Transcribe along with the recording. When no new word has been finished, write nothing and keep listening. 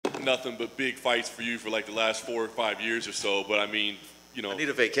nothing but big fights for you for like the last 4 or 5 years or so, but I mean, you know. I need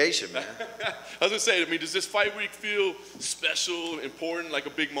a vacation, man. I was gonna say, I mean, does this fight week feel special, important, like a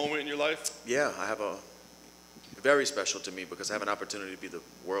big moment in your life? Yeah, I have a very special to me because I have an opportunity to be the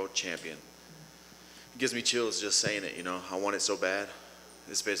world champion. It gives me chills just saying it, you know. I want it so bad.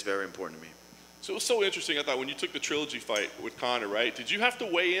 This is very important to me. So it was so interesting, I thought, when you took the trilogy fight with Conor, right? Did you have to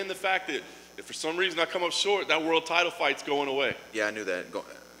weigh in the fact that if for some reason I come up short, that world title fight's going away? Yeah, I knew that.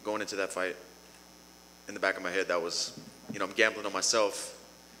 Going into that fight, in the back of my head, that was, you know, I'm gambling on myself.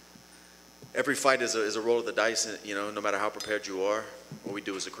 Every fight is a roll of the dice, and, you know, no matter how prepared you are. What we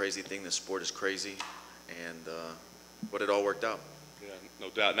do is a crazy thing. The sport is crazy, but it all worked out. No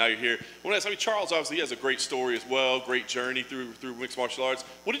doubt. Now you're here. I mean, Charles obviously has a great story as well, great journey through mixed martial arts.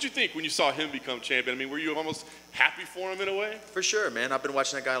 What did you think when you saw him become champion? I mean, were you almost happy for him in a way? For sure, man. I've been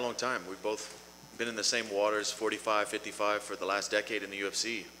watching that guy a long time. We've both been in the same waters, 45, 55, for the last decade in the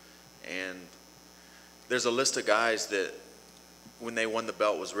UFC. And there's a list of guys that, when they won the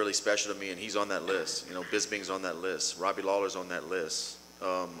belt, was really special to me, and he's on that list. You know, Bisping's on that list. Robbie Lawler's on that list.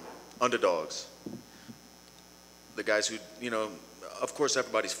 Underdogs. The guys who, you know, of course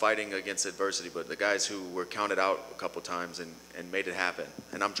everybody's fighting against adversity, but the guys who were counted out a couple times and made it happen.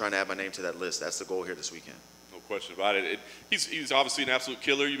 And I'm trying to add my name to that list. That's the goal here this weekend. No question about it. He's obviously an absolute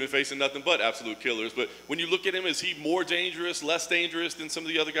killer. You've been facing nothing but absolute killers. But when you look at him, is he more dangerous, less dangerous than some of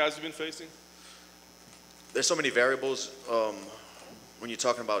the other guys you've been facing? There's so many variables when you're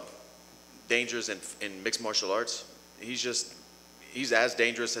talking about dangers in mixed martial arts. He's as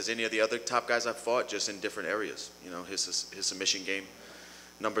dangerous as any of the other top guys I've fought, just in different areas. You know, his submission game,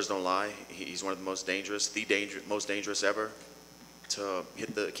 numbers don't lie. He's one of the most dangerous, most dangerous ever to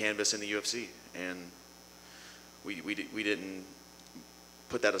hit the canvas in the UFC. And we didn't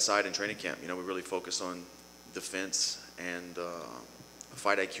put that aside in training camp. You know, we really focused on defense and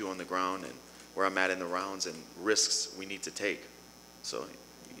fight IQ on the ground and where I'm at in the rounds and risks we need to take. So,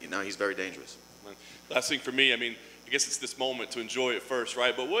 you know, he's very dangerous. Last thing for me, I mean, I guess it's this moment to enjoy it first,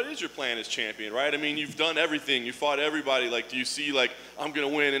 right? But what is your plan as champion, right? I mean, you've done everything. You fought everybody. Like, do you see, like, I'm going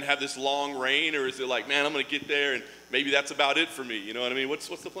to win and have this long reign? Or is it like, man, I'm going to get there and maybe that's about it for me? You know what I mean? What's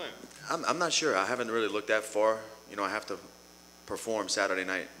the plan? I'm not sure. I haven't really looked that far. You know, I have to perform Saturday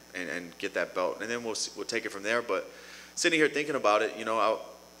night and get that belt. And then we'll take it from there. But sitting here thinking about it, you know, I'll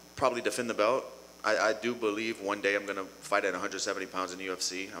probably defend the belt. I do believe one day I'm going to fight at 170 pounds in the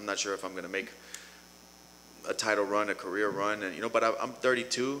UFC. I'm not sure if I'm going to make a title run, a career run, and, you know, but I'm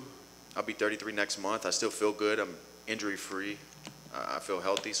 32. I'll be 33 next month. I still feel good. I'm injury free. I feel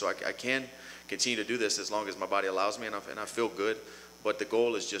healthy, so I can continue to do this as long as my body allows me, and I feel good. But the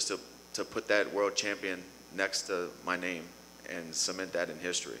goal is just to put that world champion next to my name and cement that in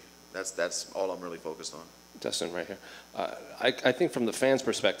history. That's all I'm really focused on. Dustin, right here. I think from the fans'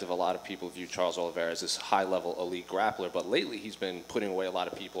 perspective, a lot of people view Charles Oliveira as this high-level elite grappler, but lately he's been putting away a lot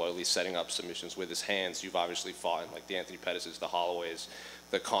of people, or at least setting up submissions with his hands. You've obviously fought in, like, the Anthony Pettis's, the Holloways,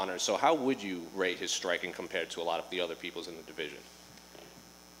 the Conors. So how would you rate his striking compared to a lot of the other people's in the division?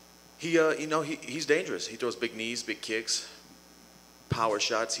 You know, he's dangerous. He throws big knees, big kicks, power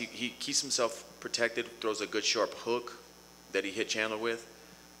shots. He keeps himself protected, throws a good sharp hook that he hit Chandler with.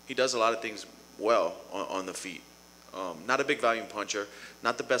 He does a lot of things well on the feet. Not a big volume puncher,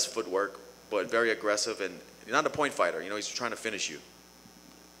 not the best footwork, but very aggressive and not a point fighter. You know, he's trying to finish you.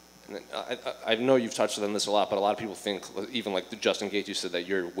 And then, I know you've touched on this a lot, but a lot of people think, even like Justin Gaethje said, that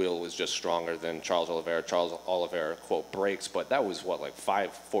your will is just stronger than Charles Oliveira. Charles Oliveira, quote, breaks, but that was, what, like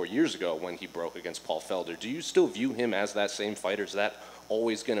 4 years ago when he broke against Paul Felder. Do you still view him as that same fighter? Is that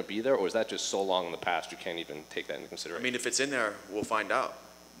always going to be there, or is that just so long in the past you can't even take that into consideration? I mean, if it's in there, we'll find out.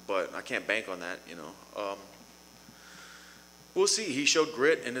 But I can't bank on that, you know. We'll see. He showed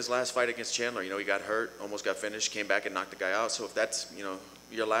grit in his last fight against Chandler. You know, he got hurt, almost got finished, came back and knocked the guy out. So if that's, you know,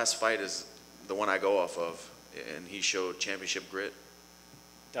 your last fight is the one I go off of, and he showed championship grit.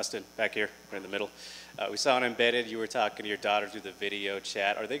 Dustin, back here, right in the middle. We saw on Embedded, you were talking to your daughter through the video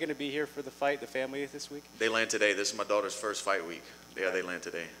chat. Are they going to be here for the fight, the family, this week? They land today. This is my daughter's first fight week. Yeah, they land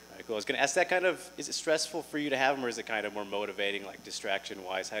today. All right, cool. I was going to ask that kind of, is it stressful for you to have them, or is it kind of more motivating, like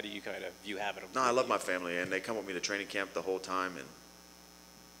distraction-wise? How do you kind of view having them? No, I love my family, and they come with me to training camp the whole time. And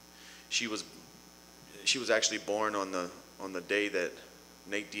she was actually born on the day that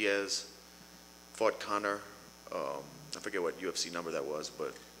Nate Diaz fought Conor. I forget what UFC number that was,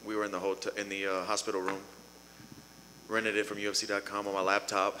 but we were in the hospital room, rented it from UFC.com on my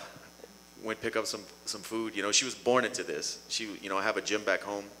laptop, went pick up some food. You know, she was born into this. You know, I have a gym back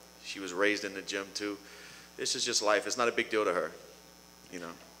home. She was raised in the gym too. This is just life. It's not a big deal to her, you know.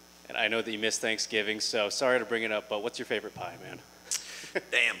 And I know that you missed Thanksgiving, so sorry to bring it up, but what's your favorite pie, man?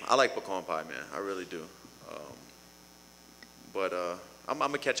 Damn, I like pecan pie, man. I really do. But I'm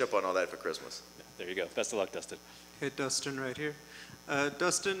gonna catch up on all that for Christmas. There you go. Best of luck, Dustin. Hey, Dustin, right here.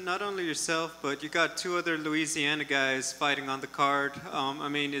 Dustin, not only yourself, but you got two other Louisiana guys fighting on the card. I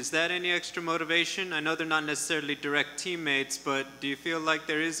mean, is that any extra motivation? I know they're not necessarily direct teammates, but do you feel like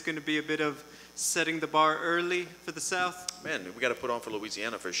there is going to be a bit of setting the bar early for the South? Man, we got to put on for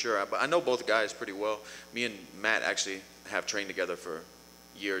Louisiana for sure. But I know both guys pretty well. Me and Matt actually have trained together for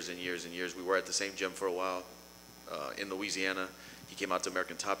years and years and years. We were at the same gym for a while in Louisiana. He came out to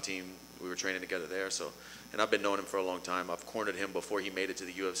American Top Team. We were training together there. And I've been knowing him for a long time. I've cornered him before he made it to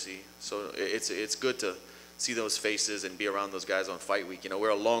the UFC. So it's good to see those faces and be around those guys on fight week. You know, we're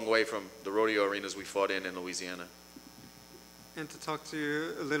a long way from the rodeo arenas we fought in Louisiana. And to talk to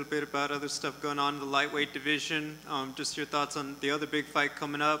you a little bit about other stuff going on in the lightweight division, just your thoughts on the other big fight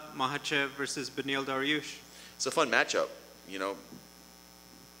coming up, Makhachev versus Beneil Dariush. It's a fun matchup. You know,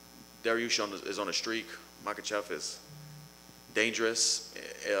 Dariush is on a streak. Makhachev is dangerous.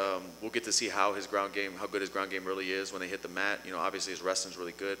 We'll get to see how his ground game, how good his ground game really is when they hit the mat. You know, obviously his wrestling's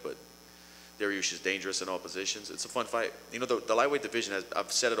really good, but Dariush is dangerous in all positions. It's a fun fight. You know, the lightweight division has,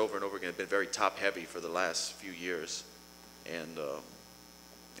 I've said it over and over again, been very top heavy for the last few years. And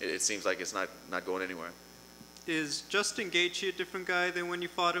it seems like it's not going anywhere. Is Justin Gaethje a different guy than when you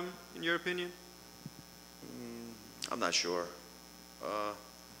fought him, in your opinion? I'm not sure.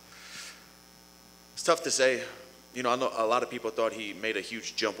 It's tough to say. You know, I know a lot of people thought he made a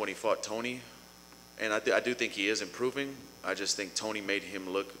huge jump when he fought Tony, and I do think he is improving. I just think Tony made him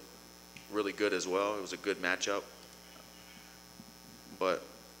look really good as well. It was a good matchup. But,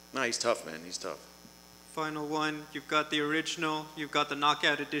 no, he's tough, man. He's tough. Final one, you've got the original, you've got the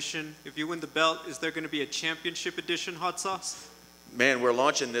knockout edition. If you win the belt, is there going to be a championship edition hot sauce? Man, we're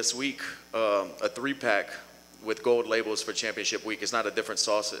launching this week a 3-pack with gold labels for championship week. It's not a different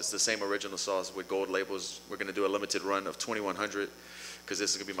sauce. It's the same original sauce with gold labels. We're going to do a limited run of 2,100 because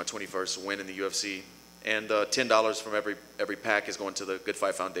this is going to be my 21st win in the UFC. And $10 from every pack is going to the Good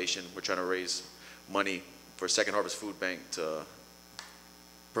Fight Foundation. We're trying to raise money for Second Harvest Food Bank to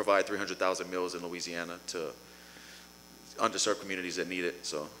provide 300,000 meals in Louisiana to underserved communities that need it.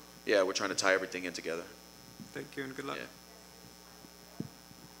 So, yeah, we're trying to tie everything in together. Thank you and good luck. Yeah.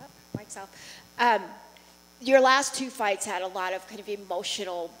 Oh, mic's off. Your last two fights had a lot of kind of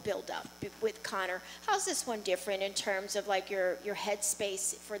emotional buildup with Conor. How's this one different in terms of like your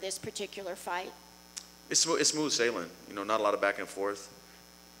headspace for this particular fight? It's smooth sailing. You know, not a lot of back and forth.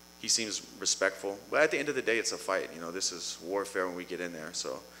 He seems respectful. But at the end of the day, it's a fight. You know, this is warfare when we get in there.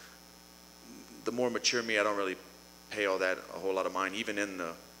 So the more mature me, I don't really pay all that a whole lot of mind. Even in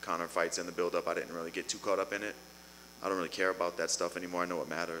the Conor fights and the build-up, I didn't really get too caught up in it. I don't really care about that stuff anymore. I know what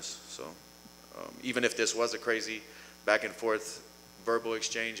matters. So even if this was a crazy back and forth verbal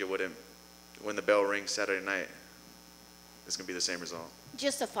exchange, it wouldn't, when the bell rings Saturday night, it's going to be the same result.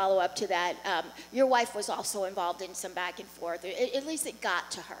 Just a follow-up to that, your wife was also involved in some back and forth. At least it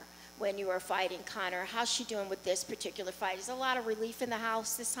got to her when you were fighting Conor. How's she doing with this particular fight? Is there a lot of relief in the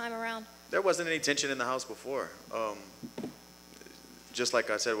house this time around? There wasn't any tension in the house before. Just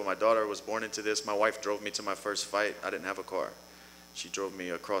like I said, when my daughter was born into this, my wife drove me to my first fight. I didn't have a car. She drove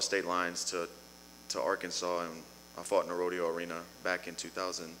me across state lines to Arkansas, and I fought in a rodeo arena back in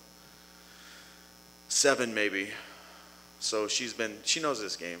 2007 maybe. So she knows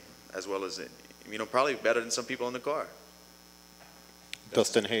this game as well as it, you know, probably better than some people in the car.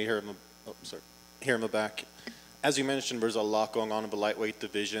 Dustin, hey, here in the back. As you mentioned, there's a lot going on in the lightweight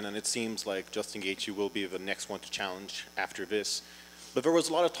division, and it seems like Justin Gaethje will be the next one to challenge after this. But there was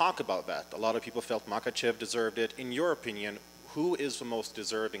a lot of talk about that. A lot of people felt Makhachev deserved it. In your opinion, who is the most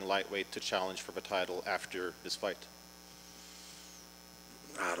deserving lightweight to challenge for the title after this fight?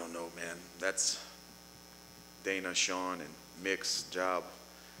 I don't know, man. That's Dana, Sean, and Mick's job.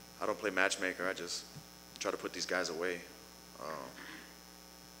 I don't play matchmaker. I just try to put these guys away.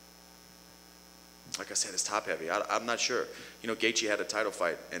 Like I said, it's top heavy. I'm not sure. You know, Gaethje had a title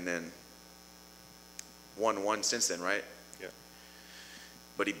fight and then won one since then, right? Yeah.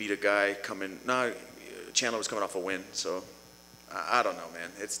 But he beat a guy Chandler was coming off a win, so I don't know, man.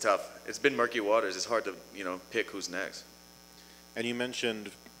 It's tough. It's been murky waters. It's hard to, you know, pick who's next. And you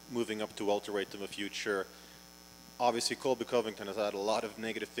mentioned moving up to welterweight in the future. Obviously, Colby Covington has had a lot of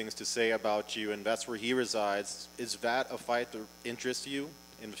negative things to say about you, and that's where he resides. Is that a fight that interests you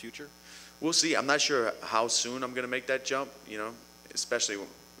in the future? We'll see. I'm not sure how soon I'm going to make that jump, you know, especially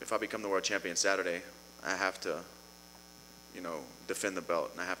if I become the world champion Saturday. I have to, you know, defend the belt,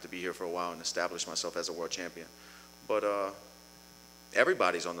 and I have to be here for a while and establish myself as a world champion. But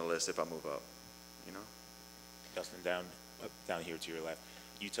everybody's on the list if I move up, you know. Dustin, down down here to your left.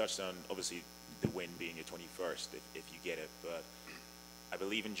 You touched on, obviously, the win being your 21st, if you get it, but I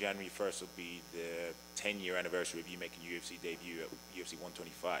believe in January 1st will be the 10-year anniversary of you making UFC debut at UFC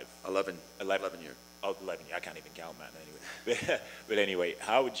 125. 11 year. Oh, 11. I can't even count, man, anyway. But anyway,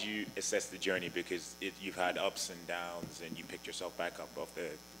 how would you assess the journey? Because you've had ups and downs, and you picked yourself back up off the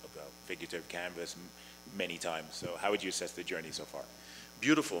figurative canvas many times. So how would you assess the journey so far?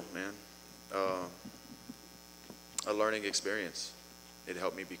 Beautiful, man. A learning experience. It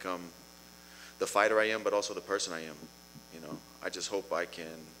helped me become the fighter I am, but also the person I am. You know, I just hope I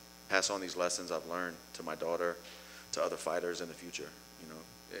can pass on these lessons I've learned to my daughter, to other fighters in the future. You know,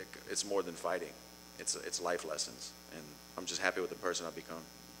 it's more than fighting. It's life lessons, and I'm just happy with the person I've become.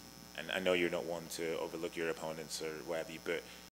 And I know you're not one to overlook your opponents or what have you, but